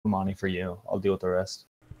money for you. I'll deal with the rest.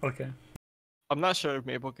 Okay. I'm not sure if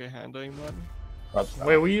Maple can handle him, man.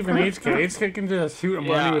 Wait, we even HK? HK can just shoot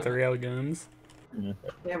money with the rail guns. Yeah,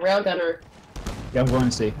 railgunner. Yeah, I'm going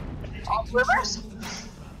to see. All bloomers?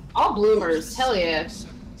 All bloomers, hell yeah.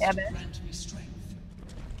 Yeah, man.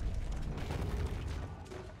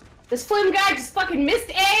 This flame guy just fucking missed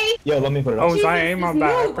A! Yo, let me put it up. Oh, so I aim on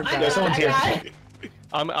that. I forgot. Yeah, someone's here.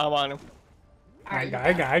 I'm on him. I got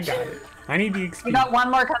it. I need the XP. We got one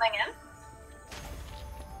more coming in.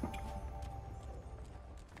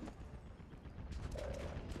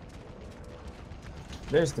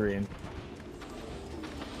 There's 3 in.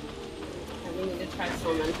 We need to try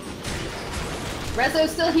swimming.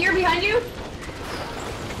 Rezo's still here behind you?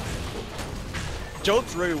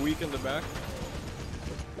 Jolt's really weak in the back.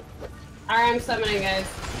 Alright, I'm summoning, guys.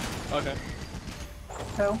 Okay.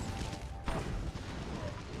 Who?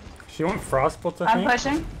 She went frostbolt, I I'm think.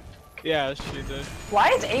 pushing. Yeah, she did. Why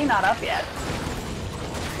is A not up yet?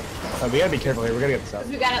 We gotta be careful here. We gotta get this out.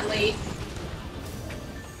 We got it late.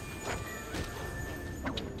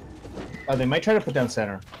 They might try to put down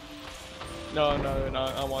center. No,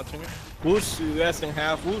 I'm watching it. Woo's less than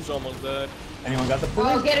half. Woo's almost dead. Anyone got the pool?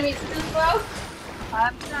 Oh, get him, he's too slow.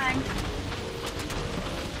 I'm trying.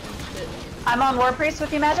 I'm on War Priest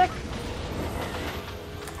with you, Magic.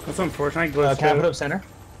 That's unfortunate. Glitch can I put up center?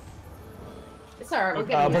 It's alright, we're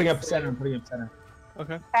Okay. getting Putting this up center. I'm putting up center.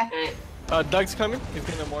 Okay. Alright. Doug's coming. He's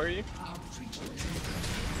gonna more you.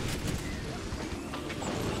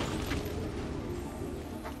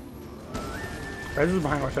 Rez is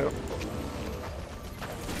behind, watch out.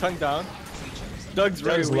 Tongue down. Doug's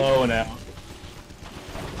really weak. low now.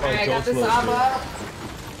 Alright, I got Jolt's this low, off too. up.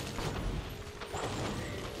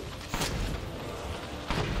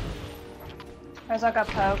 Rezo got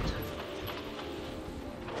poked.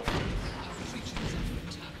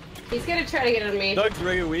 He's gonna try to get on me. Doug's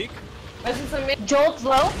really weak. Rezo's on me. Jolt's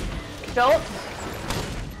low. Jolt.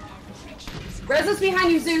 Rezo's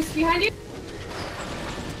behind you, Zeus. Behind you.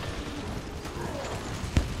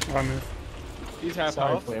 Oh, I missed. He's half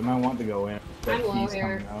Sorry, health. Flame. I want to go in. I'm low He's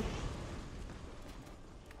here. coming out.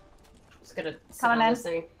 Just gonna sit Coming on in. this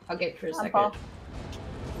thing. I'll get for a I'm second. full.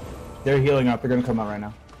 They're healing up. They're gonna come out right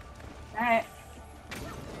now. Alright.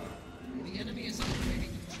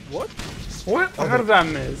 What? What? How did that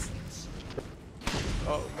miss?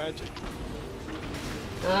 Oh, magic.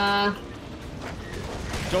 Can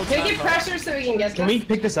Jolt's we half get health. pressure so we can get Can this? we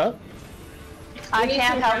pick this up? I need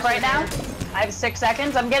can't some help right now. pressure. I have 6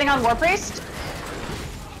 seconds. I'm getting on War Priest.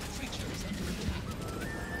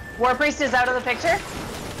 War Priest is out of the picture.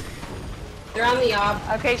 They're on the ob.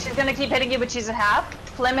 Okay, she's gonna keep hitting you, but she's at half.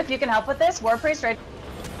 Flim, if you can help with this. War Priest, right?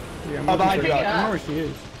 Yeah, I'm Oh, looking behind for you. her. I don't know where she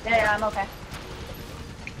is. Yeah, I'm okay.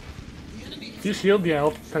 If you shield, yeah,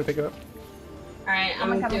 I'll try to pick it up. Alright, I'm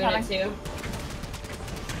Coming, doing coming. it too.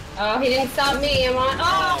 Oh, he didn't stop me. I'm on.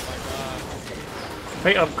 Oh! Oh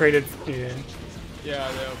They upgraded. Yeah. my god.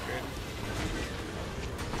 Yeah, they upgraded.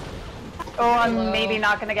 Oh, I'm Hello. maybe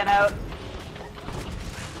not gonna get out.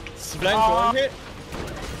 Sven Aw. one hit.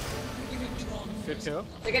 Good kill.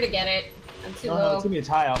 They're gonna get it. I'm too No, low. it's gonna be a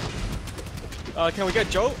tie out. Can we get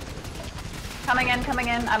Jolt? Coming in, coming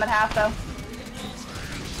in. I'm at half though.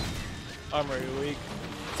 I'm really weak.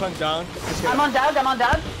 Tongue down. I'm on Doug, I'm on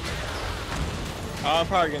Doug. I'm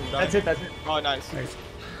probably gonna die. That's it. That's it. Oh, nice. Nice.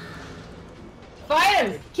 Fight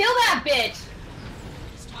him! Kill that bitch!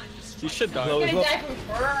 You should die. Low. You're gonna die from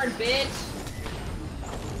burn, bitch!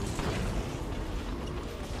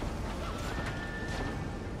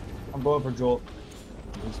 I'm going for Jolt.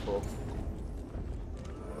 He's full.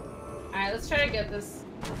 Alright, let's try to get this.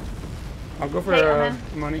 I'll go for Hey, I'm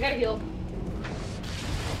I money. gotta heal.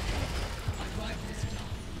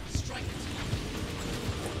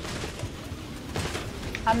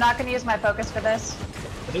 I'm not gonna use my focus for this.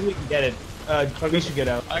 I think we can get it. We should get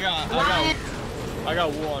out. I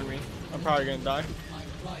got wool on me. I'm probably gonna die.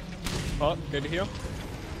 Oh, good to heal.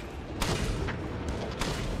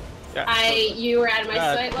 Yeah. You were out of my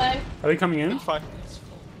sight line. Are they coming in? It's fine.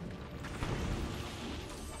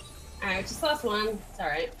 Alright, just lost one. It's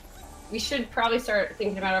alright. We should probably start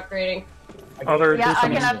thinking about upgrading. Oh, they're Yeah, I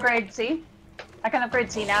coming can in. upgrade C. I can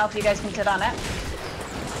upgrade C now if you guys can sit on it.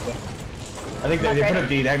 I think they put a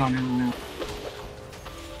D. Hang on. Hang on.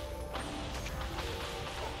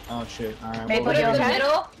 Oh shit. Alright. Maple, Put it you in the okay? middle.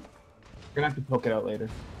 We're gonna have to poke it out later.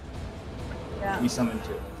 Yeah. We summon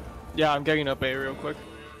too. Yeah, I'm getting up A real quick.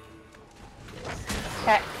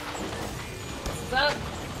 Okay. What's up?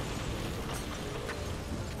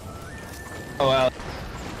 Oh wow.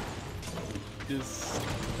 Just...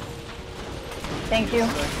 Thank you.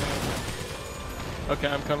 Okay,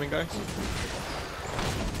 I'm coming, guys.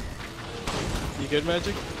 You good,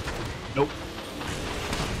 Magic? Nope.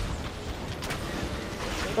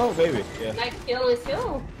 Oh, baby. Yeah. Nice kill, nice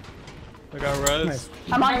kill. I got res. Nice.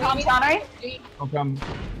 I'm on comms, Connery. Okay, I'm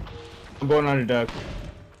going under duck.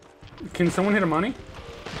 Can someone hit a money?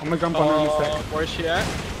 I'm gonna jump on her in a second. Where's she at?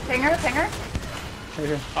 Pinger, pinger. Right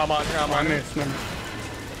here. I'm on her, I'm Oh, I on her. missed. Never.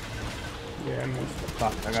 Yeah, I missed.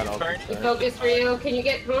 Fuck, I got all Burn. We focus for you. Can you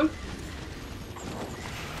get, come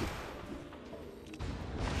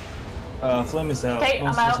on? Flame is out. Okay, I'm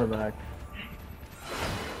Most out. of us are back.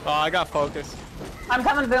 Oh, I got focus. I'm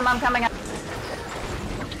coming, boom. I'm coming up.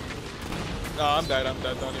 No, I'm dead,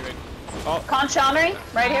 don't even. Oh, Connery,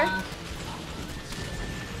 right here.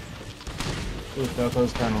 Ooh,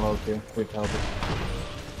 Falco's kind of low too. Quick help.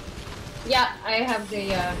 Yeah, I have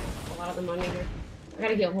the, a lot of the money here. I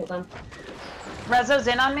gotta heal, hold on. Rezo's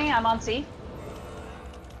in on me. I'm on C.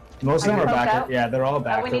 Most of them Are are you back. poked out? Yeah, they're all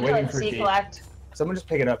back. We They're need to waiting let for C D. collect. Someone just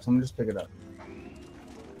pick it up. Someone just pick it up.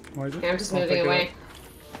 Why is it? Yeah, I'm just I'll moving pick it away.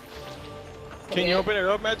 up. can you open it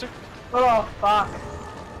up, Magic? Oh, fuck.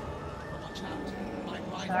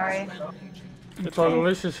 Sorry. It's all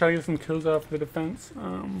let's just try to get some kills off the defense.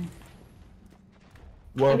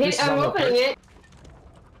 Well, I'm opening it.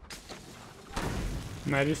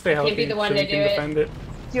 Nah, just stay healthy be the one so to you can do it. defend it.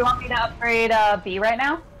 Do you want me to upgrade B right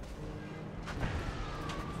now?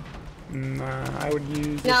 Nah, I would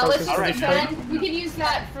use. No, let's focus just for this fight. defend. We could use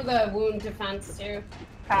that for the wound defense too.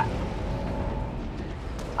 Okay.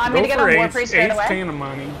 I'm Go gonna get for on War Ace. Priest straight Ace away. Chain of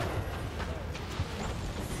money.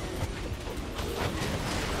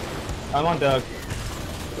 I'm on Doug.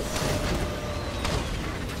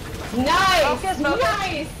 Nice! Focus, focus.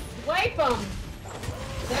 Nice! Wipe them!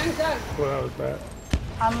 Done, done. Well, that was bad.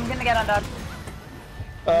 I'm gonna get on Doug.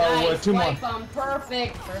 What, Nice, two more. wipe them.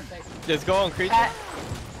 Perfect, perfect. Just go on creature.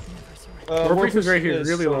 War Priest is right here, is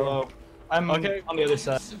really so low. I'm Okay. on the other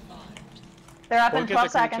side. They're up in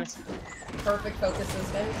Focus 12 the creature. seconds. Perfect focuses,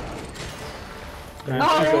 guys. Yeah.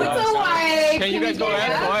 Oh, it's a wipe! Can you guys go get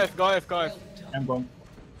F? it? Go F, go F, go F. I'm going.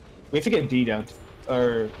 We have to get D down.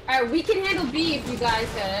 Or Alright, we can handle B if you guys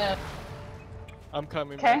get F. I'm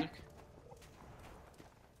coming, Okay. Magic.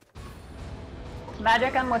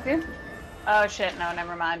 Magic, I'm with you. Oh shit, no,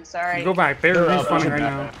 never mind. Sorry. Go back. They're They're up, respawning they're right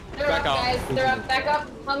back now. up. They're Back up, out. guys. They're up. Back up.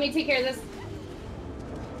 Help me take care of this.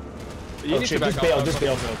 You oh need shit, to back just bail, off. just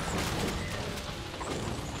bail, Phil.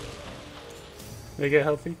 They get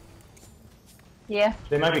healthy. Yeah.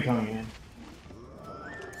 They might be coming in.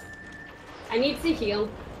 I need to heal.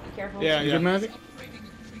 Be careful. Yeah, You yeah. good, Magic?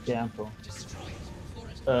 Yeah, I'm full.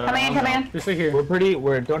 Coming in, coming in. Just stay here. We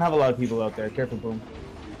don't have a lot of people out there. Careful, boom.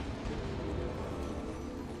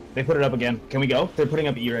 They put it up again. Can we go? They're putting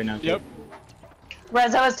up E right now. Yep.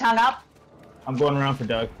 Rezo is tongue up. I'm going around for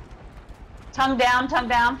Doug. Tongue down, tongue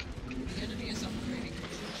down.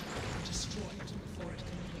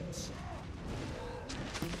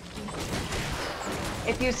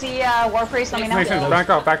 If you see War Priest, let me know. Makes sense. Back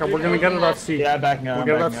up, back up. We're gonna get it off C. Yeah, backing out.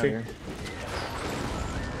 We'll I'm get it backing off out C. here.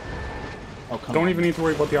 Oh, come Don't on. even need to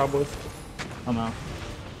worry about the obelisk. I'm out.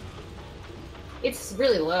 It's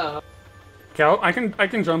really low. Okay, I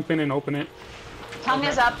can jump in and open it. Tongue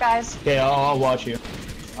is up, guys. Okay, I'll watch you.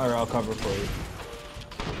 Or I'll cover for you.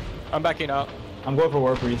 I'm backing out. I'm going for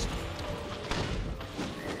War Priest.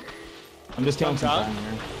 I'm just killing some Thumbs time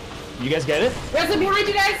here. You guys get it? Rizzo behind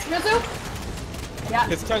you guys! Rizzo! Yeah.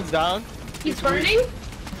 His turn's down. He's burning.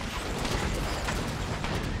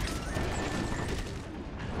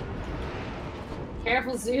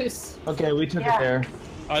 Careful, Zeus. Okay, we took Yeah. it there.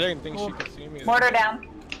 I didn't think she could see me. Mortar down.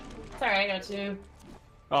 Sorry, I got you.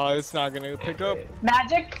 Oh, it's not gonna pick up.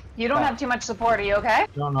 Magic, you don't have too much support. Are you okay?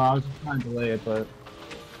 No, I was just trying to delay it, but...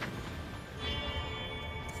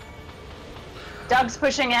 Doug's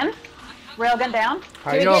pushing in. Railgun down.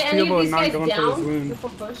 How Can we y'all get any feel of about these not guys going for this down wound? before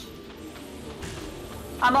push?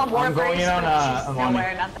 I'm on War I'm going Priest. in on, but she's Amani.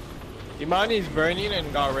 nowhere, nothing. Imani's burning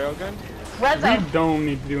and got railgun. Rezo. We don't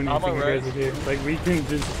need to do anything I'm you alright. guys are here. Like, we can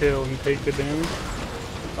just chill and take the damage.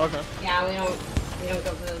 Okay. Yeah, we don't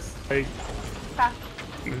go for this. Like, Okay.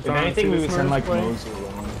 If anything, we would send like play. Mosey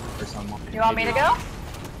alone or someone. You want me to go?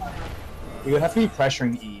 We would have to be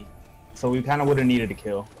pressuring E. So we kind of would have needed to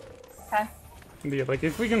kill. Okay. Yeah, like,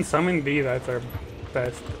 if we can summon D, that's our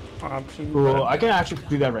best option. Cool, but- I can actually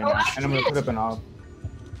do that right Oh, now. I And I'm gonna can't. put up an off.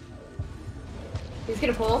 He's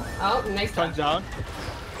gonna pull. Oh, nice Turn's touch. down.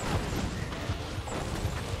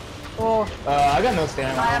 Oh, I got no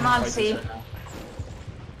stamina. I am on Fight this C. right now.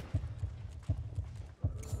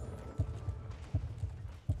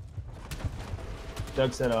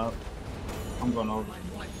 Doug set up. I'm going over.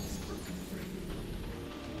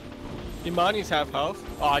 Imani's half health.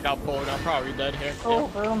 Oh, I got pulled. I'm probably dead here. Oh,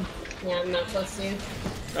 boom. Yeah, I'm not close to you.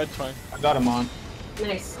 That's fine. I got him on.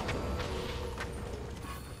 Nice.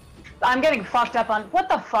 I'm getting fucked up on. What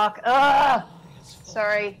the fuck? Ugh.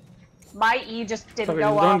 Sorry. My E just didn't Okay,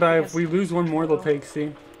 go off. don't die. because- If we lose one more, they'll take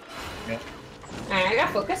C. Yeah. Alright, I got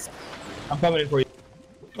focus. I'm coming in for you.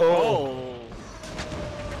 Oh.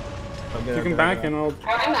 You can back and I'll.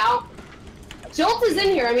 Alright, I'm out. Jolt is in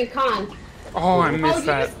here, I mean Khan. Oh, I Oh, missed you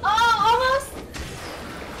that. just... Oh, almost!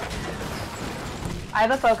 I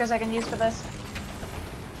have a focus I can use for this.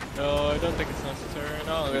 No, I don't think it's necessary right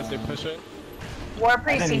now unless they push it. War I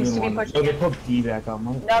Priest didn't seems to even be want to. pushing Oh, they it. put D back up.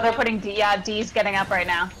 Mother- No, they're putting D. Yeah, D's getting up right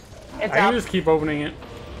now. It's I can up. just keep opening it.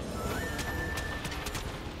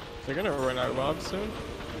 They're gonna run out of mobs soon.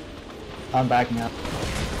 I'm backing up.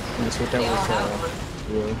 I'm gonna switch out They all with have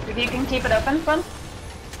one. Willie. If you can keep it open, Flynn.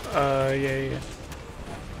 Yeah.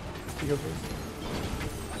 You go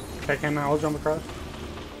first. Okay, can I'll jump across.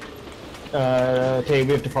 Okay,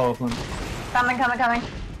 we have to follow Flynn. Coming.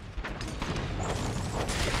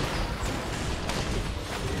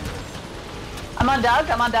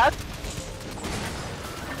 I'm on Doug.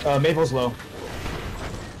 Maple's low.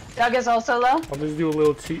 Doug is also low. I'll just do a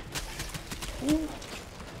little cheat.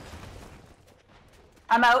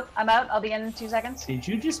 I'm out. I'll be in 2 seconds. Did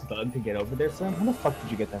you just bug to get over there, Flynn? How the fuck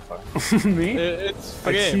did you get that far? Me? It's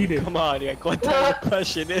I Frim. cheated. Come on, like, what type of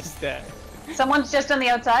question is that? Someone's just on the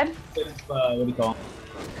outside. What do you call it?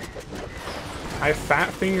 I fat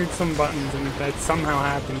fingered some buttons and that somehow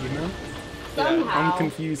happened, you know? Somehow. I'm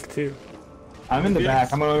confused too. I'm in the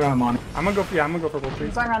back. I'm gonna go on it. I'm gonna go for both I'm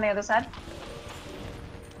trees. going around the other side.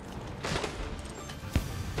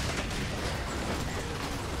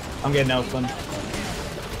 I'm getting out, Flynn.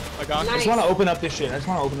 I got I Nice. just wanna open up this shit.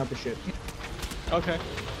 Okay.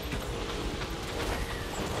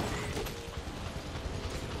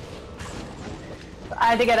 I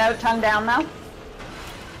had to get out, tongue down now.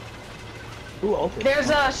 Ooh, ultra. There's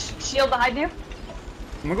a shield behind you.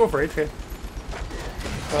 I'm gonna go for HK.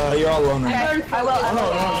 You're all alone right now. Okay, I will. Oh,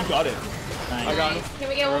 no, you got it. I got him. Nice. Can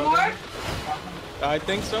we get one more? I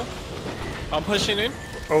think so. I'm pushing in.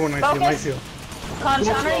 Oh, nice shield, nice shield.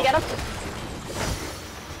 Conchana, you get him?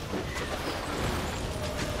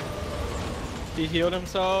 He healed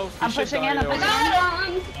himself. He I'm should pushing die in, I'm though. pushing Got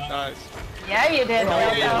him! Nice. Yeah, you did. Oh,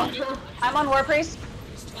 There you yeah. go. I'm on War Priest.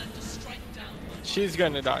 She's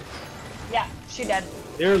gonna die. Yeah, she dead.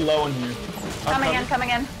 They're low in here. Coming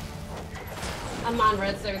in. I'm on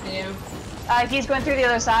red, so with you. He's going through the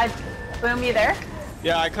other side. Boom, you there?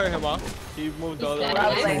 Yeah, I cut him off. He moved the other Dead, way.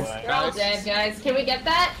 Lovely. guys. They're all dead, guys. Can we get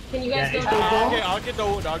that? Can you guys Yeah, go it's back? okay. I'll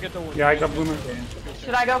get the wound. Yeah, I got Bloomer.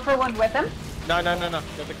 Should I go for one with him? No.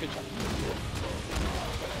 Get the kitchen.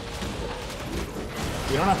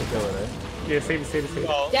 You don't have to kill her, right? Yeah, save it.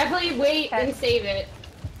 No. Definitely wait Okay. and save it.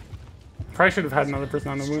 Probably should have had another person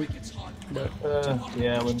on the wound. But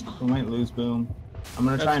Yeah, we might lose Boom. I'm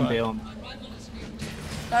gonna try That's and fine. bail him.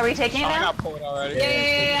 Are we taking it I now? got pulled already.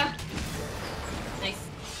 Yeah. Nice.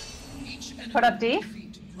 Put up D?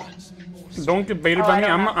 don't get baited Oh, by I me.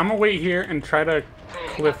 don't I'm know. gonna wait here and try to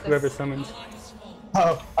cliff got this. whoever summons.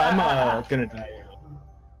 Oh, I'm gonna die.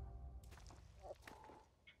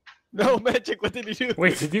 No, Magic, what did he do?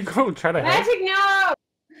 Wait, did you go try to help? Magic, no!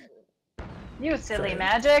 You silly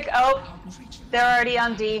magic. Oh, they're already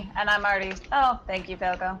on D, and I'm already. Oh, thank you,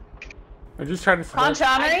 Falco. I just tried to support. Conchana,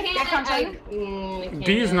 I get can't. Conchana. I can't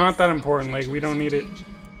D is do not this. that important. Like, we don't need it.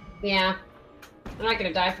 Yeah. I'm not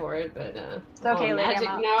gonna die for it, but It's okay, oh, leave him Magic,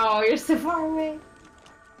 out. no, you're so far away.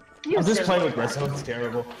 You I'm just silly playing with magic. Red, so it's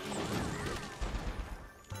terrible.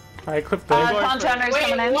 I clipped that. Conchana's Wait,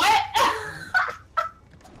 coming in. what?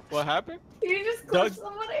 What happened? You just Doug- clipped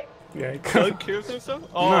somebody. Yeah, I Doug clipped. kills himself?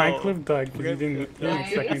 No, I Oh. clipped Doug because he didn't Nice.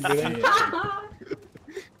 expect me to do that.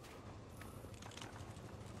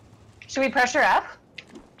 Should we pressure F?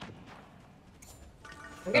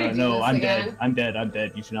 I'm gonna do No, this I'm again. dead. I'm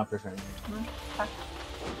dead. You should not push me. Okay.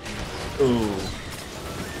 Ooh.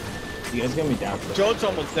 You guys get me down for Joel's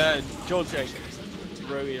almost dead. Joel's like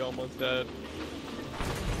really almost dead.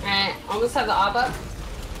 Alright, almost have the op up.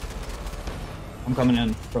 I'm coming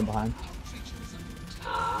in from behind.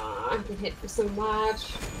 I can hit for some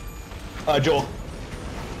watch. Joel.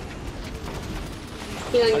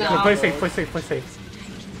 Healing the No, op. play safe.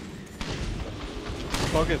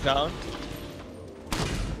 Focus down.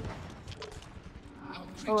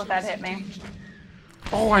 Oh, that hit me.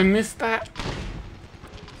 Oh, I missed that.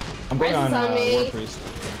 I'm going Res is on on me. War Priest.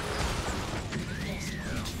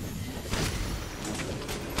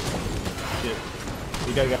 Shit.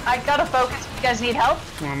 We gotta get. I got to focus. You guys need help?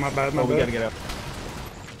 Oh, my bad. Oh, we gotta get up.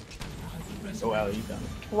 Oh, Al, you done.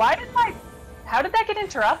 Why did my... How did that get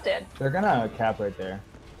interrupted? They're gonna cap right there.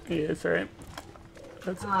 Yeah, it's alright.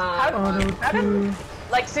 That's How did,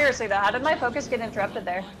 like, seriously though, how did my focus get interrupted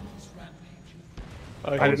there?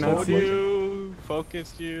 I did not told see it. you,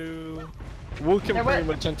 focused you. Wu can There pretty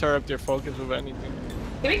were- much interrupt your focus with anything.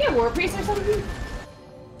 Can we get War Priest or something?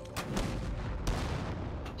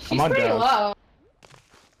 She's on, pretty Doug. low.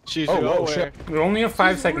 She's Oh, whoa, nowhere. shit. We only have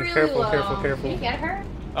 5 She's seconds. really Careful, low. careful, Can careful. you get her?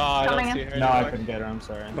 I don't Coming see in. her. No, I anymore. couldn't get her. I'm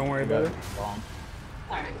sorry. Don't worry I about got it. bombed.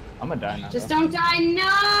 Alright. I'm gonna die now. Just though. don't die,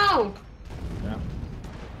 no! Yeah.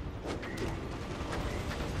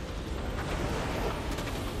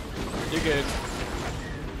 You're good.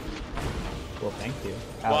 Well, thank you.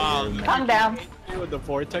 Wow. you're Calm down. With the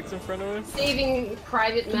vortex in front of him. Saving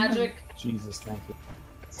private magic. Jesus, thank you.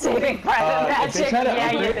 Saving private if they magic. try to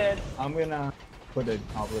Yeah, you upgrade- did. I'm gonna put an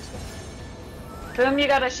obelisk on. Boom, you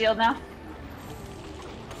got a shield now.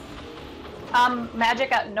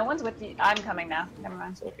 Magic, no one's with you. I'm coming now. Never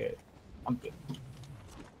mind. It's okay. I'm good.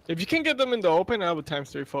 If you can get them in the open, I have a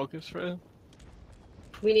 ×3 focus for them.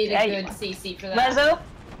 We need Yeah, a you- good CC for that. Rezo,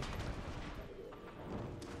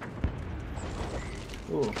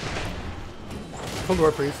 Ooh. Full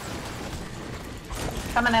door, please.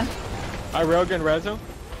 coming in. I Rogan Rezo.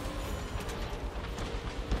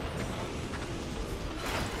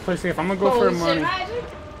 Play safe. I'm gonna go for Bullshit money. magic?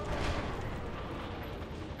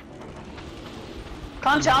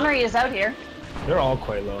 Conchonery is out here. They're all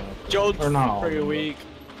quite low. Jode's Or not all of pretty them, but- weak.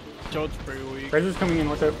 Jode's pretty weak. Res is coming in.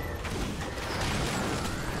 Watch out.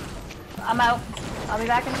 I'm out. I'll be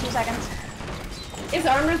back in 2 seconds. His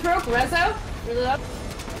armor's broke, Rezo? Really up?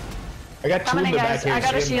 I got 2 Coming in in, the back guys. here. I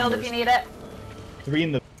got a save shield if numbers. you need it. 3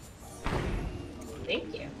 in the.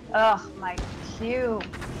 Thank you. Ugh, my Q.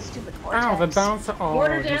 Stupid vortex. Ow, the bounce. Oh,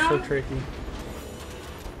 Water he's so down. tricky.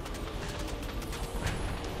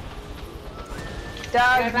 Doug,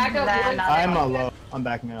 Can I back up nah, one? not I'm at all. low. I'm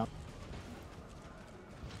backing up.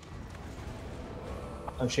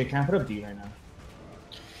 Oh shit, can I put up D right now?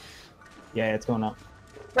 Yeah, it's going up.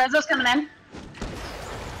 Rezo's coming in.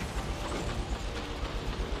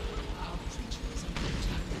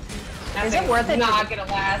 Is it worth it? Not gonna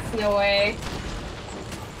last, no way.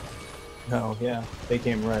 No, yeah. They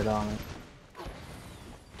came right on it.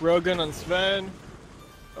 Rogan on Sven.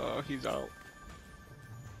 Oh, he's out.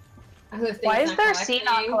 Why is their C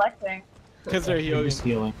not collecting? Because they're They're healing. just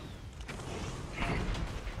healing.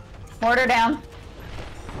 Mortar down.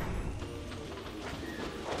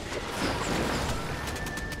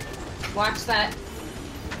 Watch that.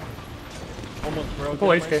 Almost broke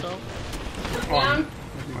Full it HK. myself. Down.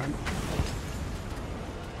 Never mind.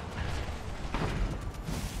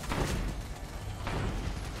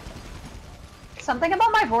 Something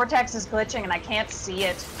about my vortex is glitching and I can't see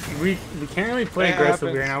it. We can't really play It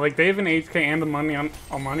aggressively happens. right now. Like they have an HK and the money on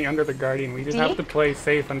money under the guardian. We just D? have to play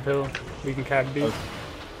safe until we can cap B. Okay.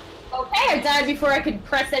 Okay, I died before I could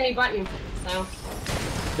press any button. So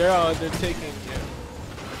They're taking. Yeah.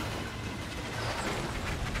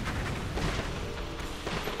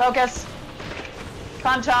 Focus.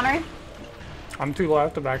 Conchonery. I'm too low. I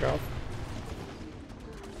have to back off.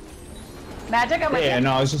 Magic, I'm with Yeah, you.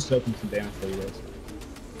 no, I was just soaking some damage for you guys.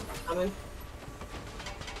 coming.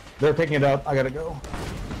 They're picking it up. I gotta go.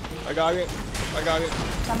 I got it. I got it.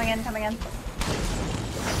 Coming in, coming in.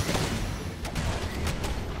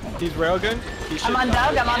 He's railgun. He I'm should on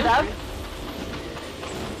die. Doug, I'm on Doug.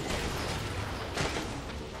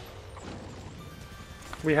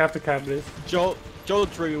 We have to cap this. Joel's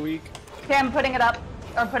really weak. Okay, I'm putting it up.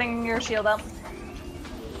 Or putting your shield up.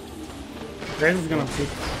 Res is gonna peek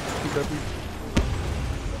up.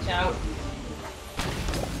 Watch out.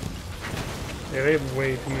 Yeah, they have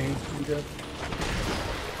way too many. Okay.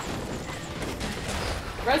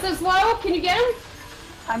 Rezo's low, can you get him?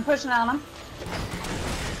 I'm pushing on him.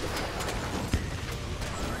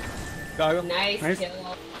 Got him. Nice, Nice.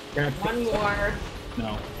 kill. Gonna One more.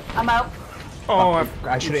 No. I'm out. Oh,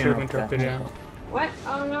 I should have interrupted. Yeah. What?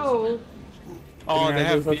 Oh no. Oh, Didn't they I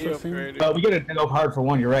have do B that thing? upgraded. We gotta go hard for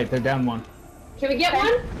 1. You're right. They're down 1. Can we get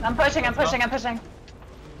one? I'm pushing, I'm pushing, I'm pushing.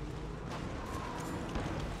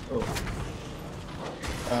 Oh.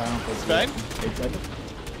 Sven?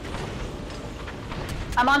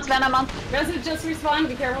 I'm on Sven, I'm on. Rezo just respawned,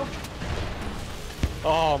 be careful.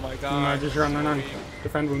 Oh my god. No, just run, run, run.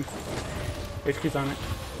 Defend wounds. HQ's on it.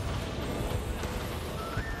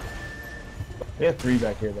 They have 3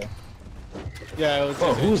 back here though. Yeah, it was.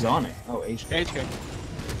 Oh, who's on it? Oh, HK. HK.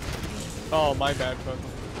 Oh, my bad, fuck.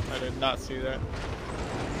 I did not see that.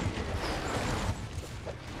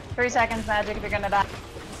 3 seconds, Magic, if you're gonna die.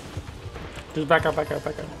 Just back up, back up,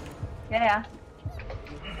 back up. Yeah, yeah.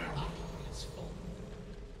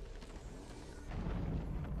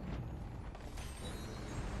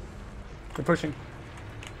 They're pushing.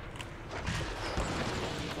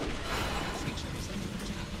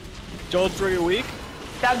 Joel's really weak.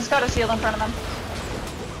 Doug's got a shield in front of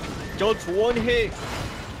him. Joel's one hit.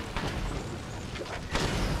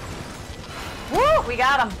 Woo! We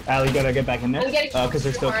got him. Al, you gotta get back in there. I'm getting Because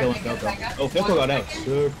they're still killing Filco. Oh, Filco got out.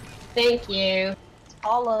 Sure. Thank you.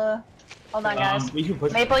 Holla. Hold on, guys. We can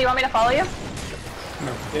push. Maple, you want me to follow you?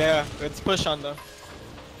 Yeah, let's push on them.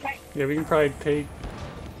 Yeah, we can probably take.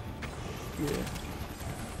 Yeah.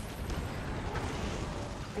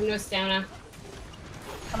 I have no stamina.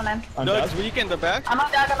 Coming in. I'm Doug's Doug. weak in the back. I'm on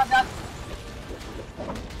Doug. I'm on Doug.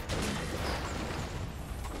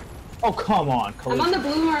 Oh, come on, I'm Khalees. on the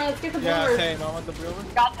bloomer. Let's get the Yeah, bloomer. same. I'm on the bloomer.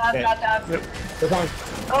 Got Doug. Okay. Got Doug. Yep. They're coming.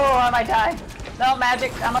 Oh, I might die. No,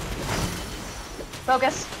 magic. I'm up.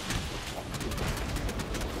 Focus.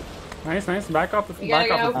 Nice, nice. Back up. You Back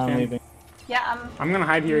gotta up if go. you I'm can. leaving. Yeah, I'm gonna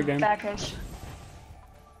hide here again. backish.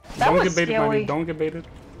 That Don't was get baited, scary. buddy. Don't get baited.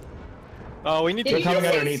 Oh, we need Did to. They're you coming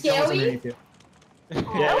say underneath. scary? Someone's underneath you. That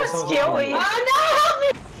Yeah, was someone's scary. Oh no! Help me!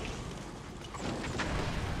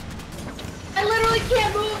 I literally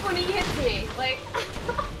can't move when he hits me. Like,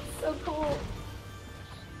 so cool.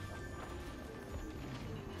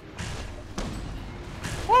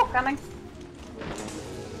 Woo, coming.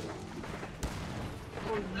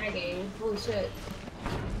 I'm lagging. Holy shit.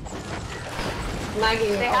 I'm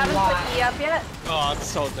lagging They a haven't lot. put E up yet. Oh, I'm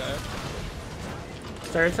so dead.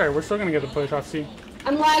 Sorry. We're still gonna get the push off C.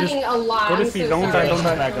 I'm lagging Just a lot. go to I'm C, so don't sorry. die, don't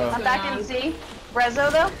die. Back up. I'm back in C.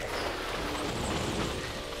 Rezo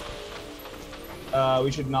though.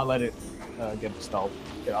 We should not let it get stalled.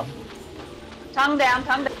 Get off. Tongue down.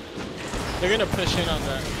 Tongue down. They're gonna push in on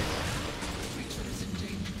that.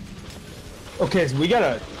 Okay, so we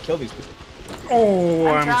gotta kill these people. Oh,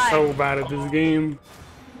 I'm I'm trying. so bad at this game.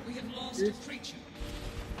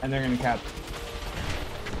 And they're gonna cap.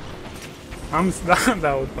 That was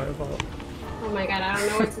my fault. Oh my god, I don't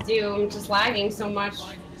know what to do. I'm just lagging so much.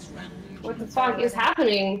 What the fuck is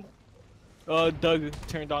happening? Doug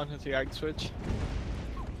turned on his react switch.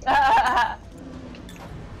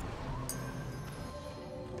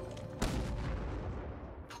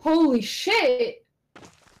 Holy shit!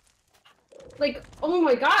 Like, oh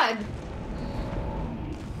my god.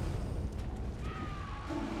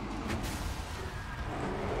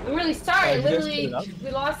 I'm really sorry. you guys Literally, put it up? we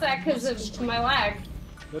lost that because of my lag.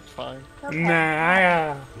 That's fine.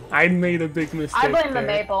 Nah, I made a big mistake. I blame the there.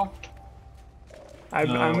 maple. I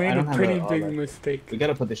No, made I a don't have pretty all big that. mistake. We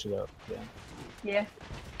gotta put this shit up. Yeah. Yeah.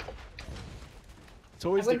 It's I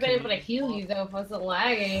always would the have been able to heal you though if I wasn't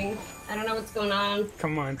lagging. I don't know what's going on.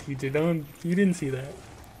 Come on, TJ, don't. You didn't see that.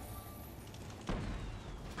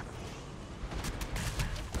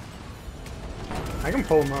 I can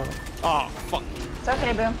pull him up. Oh, fuck. It's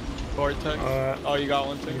okay, Boom. Vortex. Oh, you got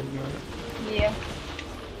one too? Yeah.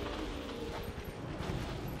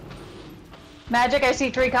 Magic, I see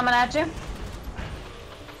 3 coming at you.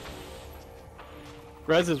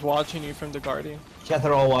 Rez is watching you from the Guardian. Yeah,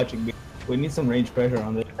 they're all watching me. We need some range pressure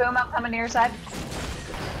on this. Boom, I'm coming to your side.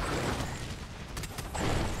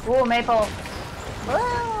 Ooh, maple. Woo!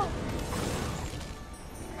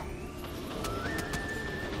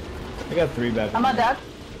 I got 3 back. I'm on Doug.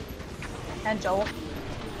 And Joel.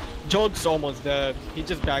 Joel's almost dead. He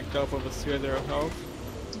just backed up with a slither of health.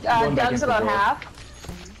 Going back Doug's in for about gold. half.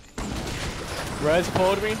 Rez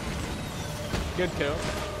pulled me. Good kill.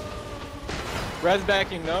 Rez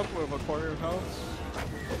backing up with a quarter of health.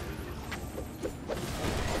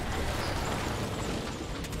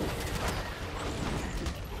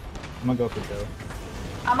 I'm gonna go for Joe.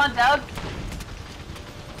 I'm on Doug.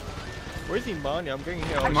 Where's Imani? I'm getting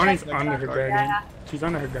hit. Money's under her guard. guardian. Yeah. She's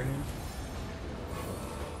under her guardian.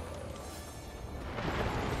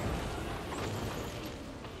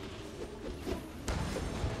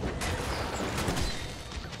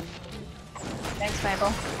 Thanks,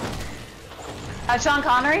 Maple. Sean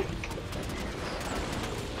Connery.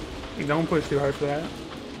 Don't push too hard for that.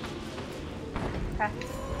 Okay.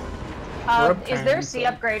 We're up Is their 10, C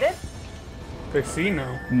so- upgraded? They see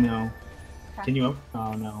now. No. Okay. Can you up?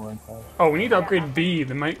 Oh no, we're in cloud. Oh, we need to upgrade B.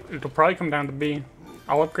 It'll probably come down to B.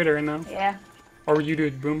 I'll upgrade it right now. Yeah. Or will you do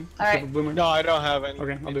it, Boom? All right. Give a Boomer. No, I don't have any.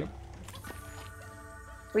 Okay, I'll do it.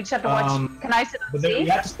 We just have to watch. Can I sit on But then C? we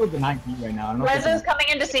have to split the 9 feet right now. I don't know. if Rezo's coming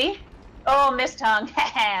into C. Oh, missed tongue.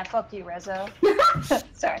 Fuck you, Rezo.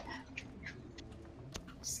 Sorry.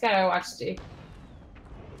 Just gotta watch D.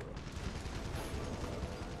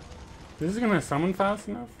 This is gonna summon fast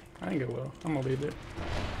enough? I think it will. I'm gonna leave it.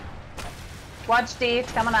 Watch D.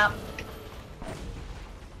 It's coming up.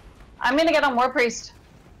 I'm gonna get on War Priest.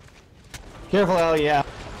 Careful, Ellie. Yeah.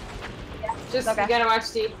 Just Okay. you gotta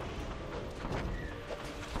watch D.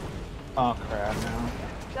 Oh crap! No.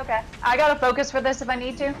 It's okay. I got to focus for this if I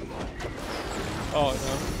need to. Oh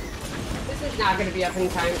This is not gonna be up in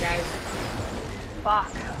time, guys.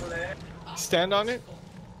 Fuck. no. Stand on it.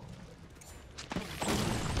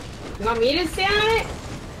 You want me to stand on it?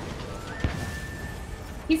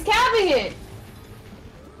 He's capping it!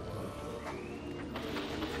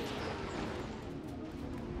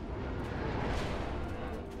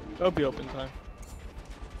 It'll be open time.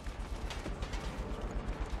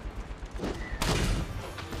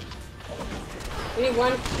 We need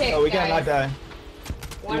one pick, Oh, we gotta not guys. die.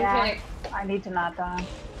 One Yeah. pick. I need to not die.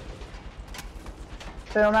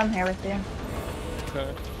 Boom, I'm here with you. Okay.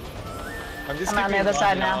 I'm just I'm on the keeping other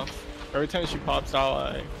side Lonnie now. off. Every time she pops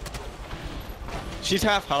out, like... She's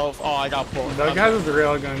half health. Oh, I got pulled. Doug I'm has dead. his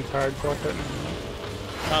rail gun charged, so I couldn't.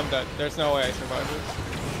 I'm dead. There's no way I survive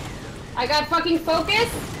this. I got fucking focus.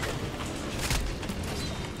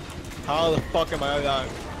 How the fuck am I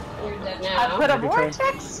alive? You're dead I now. put a Maybe try.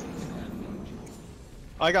 vortex.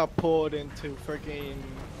 I got pulled into freaking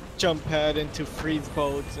jump pad, into freeze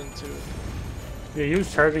boats, into... Yeah, he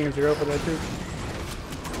was charging his zero for that too.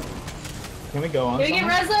 Can we go on? Can we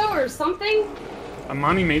get someone? Rezo or something?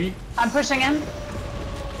 Amani, maybe. I'm pushing in.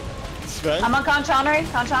 Sven? I'm on Conchonnery.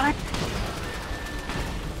 Conchonnery.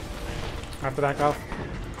 I have to back off.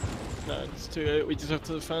 No, it's too late. We just have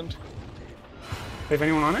to defend. Have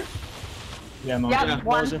anyone on it? Yeah, I'm on. Yeah. Yeah,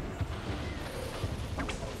 One. Moser.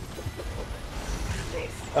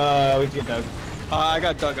 We get Doug. I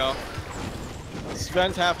got dug out.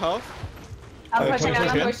 Sven's half health. I'm Okay, pushing can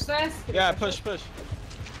we in. push in? Push this? Yeah, push, push.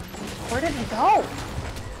 Where did he go?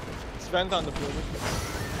 Sven's on the building.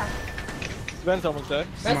 Sven's almost dead.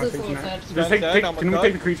 Come on, Rezo's take almost that. dead. Just Sven's take, dead. I'm can we a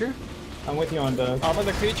take dog. the creature? I'm with you on Doug. I'm on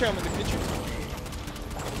the creature. I'm on the creature.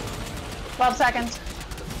 12 seconds.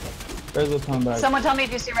 Rezo's coming back. Someone tell me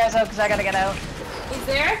if you see Rezo, because I gotta get out. He's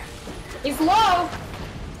there. He's low.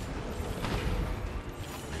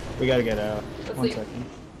 We gotta get out. Let's One leave. second.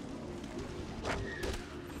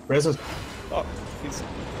 Rezo's. Oh, he's...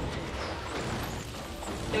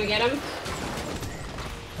 Can we get him? I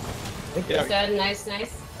think Yeah. He's dead. Nice,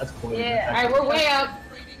 nice. that's cool. Yeah. Alright, we're way up.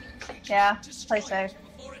 Yeah, play safe.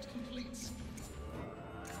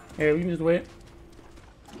 Yeah, we can just wait.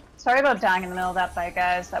 Sorry about dying in the middle of that fight,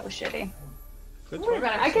 guys. That was shitty. Good Don't worry try.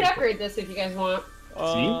 about it. I could upgrade this if you guys want.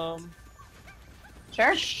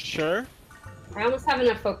 Sure? Sure. I almost have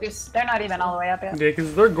enough focus. They're not even all the way up yet. Yeah,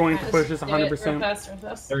 because they're going to Alright, push this let's do it. 100%. Real fast, real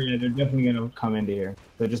fast. They're definitely gonna come into here.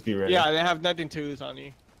 So just be ready. Yeah, they have nothing to lose on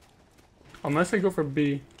you. Unless they go for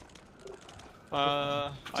B.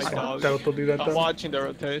 I doubt doubt they'll do that I'm though. watching the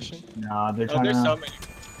rotation. Nah, they're Oh, trying there's to. so many.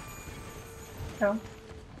 Cool.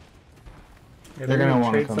 Yeah, They're gonna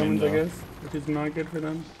wanna trade come in, summons, I though. guess, which is not good for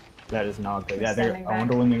them. That is not good. Yeah, Standing I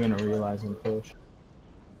wonder back. when they're gonna realize and push.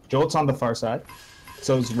 Jolt's on the far side.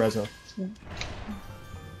 So is Rezo.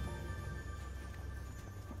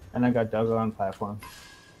 And I got Doug on platform.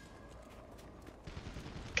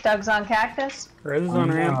 Doug's on Cactus. Rez is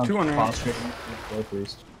on ramp, 2 on ramp. Prostrate, Blow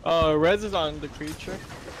Priest. Rez is on the creature.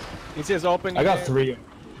 He says open. I got here. 3.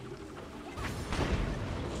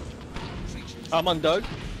 I'm on Doug.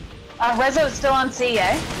 Rezo is still on C,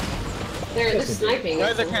 eh? They're Yes, it sniping.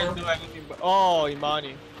 Rez us can't now. do anything but. Oh,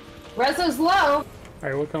 Imani. Rezo's low.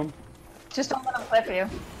 Alright, we'll come. Just don't let him clip you.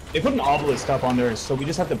 They put an obelisk up on there, so we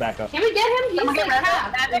just have to back up. Can we get him? He's Someone like get Rezo.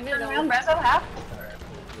 half. Magic, turn around. Rezo, half.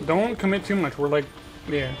 Don't commit too much. We're like,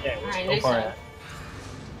 yeah. Yeah, we're Alright, so nice far. job.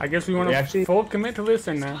 I guess we want We to actually- full commit to this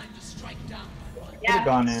and now. Yeah,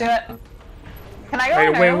 gone let's in. do it. Can I go Hey,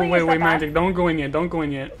 in wait, early? wait, Is wait, that bad? Magic. Don't go in yet. Don't go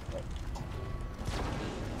in yet.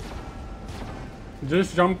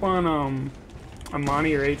 Just jump on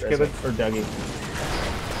Amani or HK. Rezo, That's, or Dougie.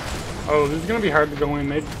 oh, this is gonna be hard to go in.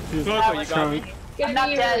 They just Look what you got. chunk. It's I'm gonna not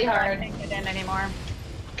be dead, really but I hard. can't get in anymore.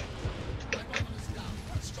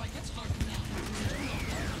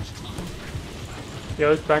 Yeah,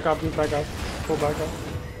 let's back off. Let's back off. Full back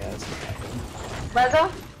off. Yeah, that's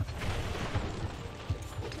Rezo?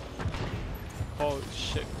 Holy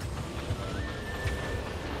shit.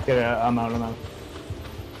 Get it, I'm out.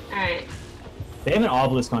 Alright. They have an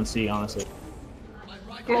obelisk on C, honestly.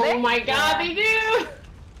 Do Oh they? my god, they do!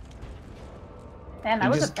 Man, that You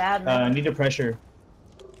was just, a bad move. need to pressure.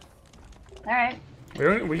 Alright.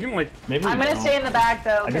 We can like. Maybe I'm we gonna don't. stay in the back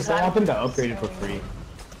though. I just 'cause don't want them to upgrade it for free.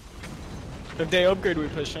 If they upgrade, we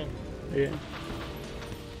push in. Yeah.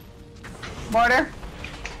 Mortar.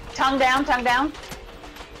 Tongue down, tongue down.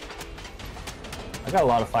 I got a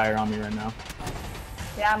lot of fire on me right now.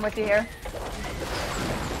 Yeah, I'm with you here.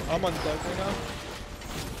 I'm on Doug right now.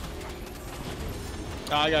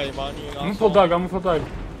 I got Imani. I'm full Doug. I'm full Doug.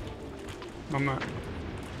 I'm not.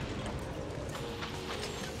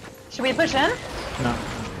 Should we push in? No.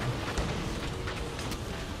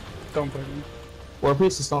 Don't push him. War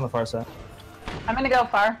Priest is still on the far side. I'm gonna go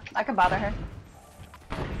far. I can bother her.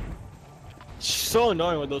 So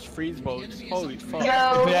annoying with those freeze boats. Holy fuck. Go.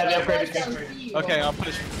 Yeah, the upgrade is good. Okay, I'll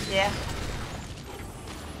push. Yeah.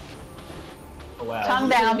 Oh, wow. Tongue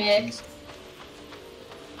down. Mid.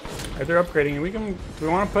 They're upgrading and we can. Do we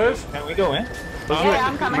want to push? Can we go in? Yeah,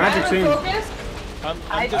 I'm coming. Magic's in. Focus. I'm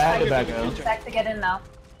I just had to focusing back on out. the Back to get in now.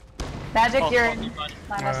 Magic, Oh, you're fuck, in you fine.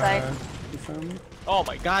 line of sight. You found me? Oh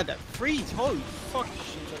my god, that freeze! Holy fuck,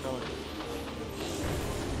 she's annoying.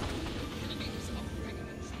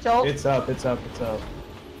 Jolt. It's up, it's up, it's up.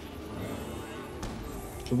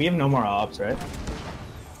 We have no more ops, right?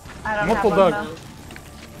 I don't I'm have gonna pull one Doug.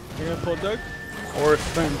 though. You're gonna pull Doug? Or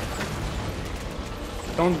spin.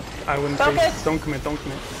 Don't. I wouldn't say. Focus. Don't commit. Don't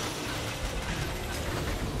commit.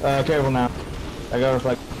 Careful now. I gotta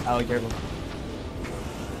reflect. Ali, careful.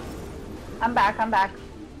 I'm back. I'm back.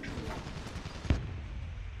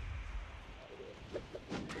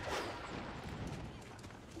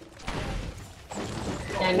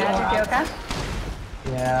 And Magic, you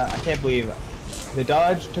okay? Yeah, I can't believe the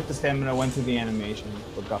dodge took the stamina, went through the animation,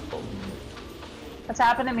 but got pulled. That's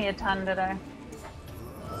happened to me a ton today.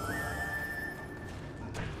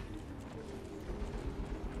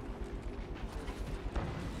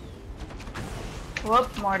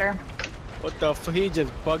 Whoop, mortar. What the fuck? He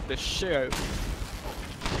just bugged the shit out.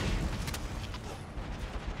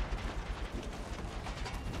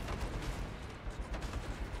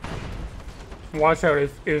 Watch out.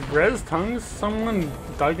 Is Rez tongues someone?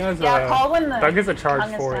 Doug has Yeah, a. call when the Doug has a charge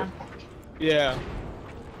tongue is for it. down. Yeah.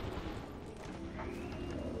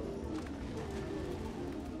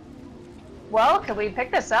 Well, can we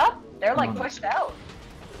pick this up? They're like pushed out.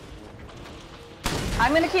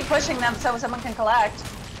 I'm gonna keep pushing them so someone can collect.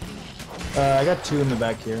 I got two in the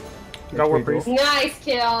back here. Got War Pretty Priest. cool. Nice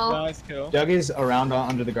kill. Nice kill. Doug is around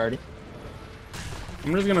under the guardian.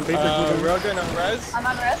 I'm just gonna bait this with him. Rogan and Rez. I'm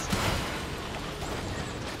on risk.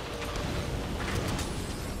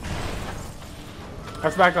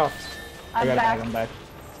 Let's back off. I I'm got it back. back, I'm back.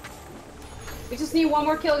 We just need one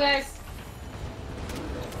more kill, guys.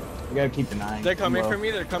 We gotta keep denying. They're coming low. for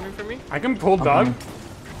me. They're coming for me. I can pull Doug.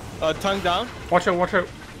 Tongue down. Watch out. Watch out.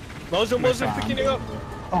 Mosin picking it up.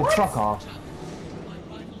 Oh, fuck off.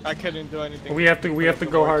 I couldn't do anything. We have to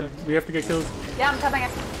go hard. We have to get kills. Yeah, I'm coming in.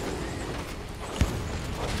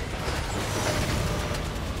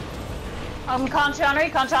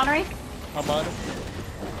 Conchonery. I'm on it.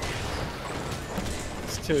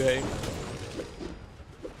 It's too late.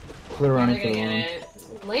 They're They're running gonna for the get room.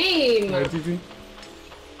 it. Lame. Alright, GG.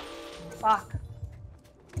 Fuck.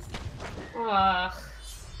 Ugh.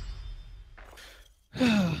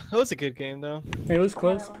 That was a good game though. Hey, it was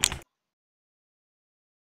close.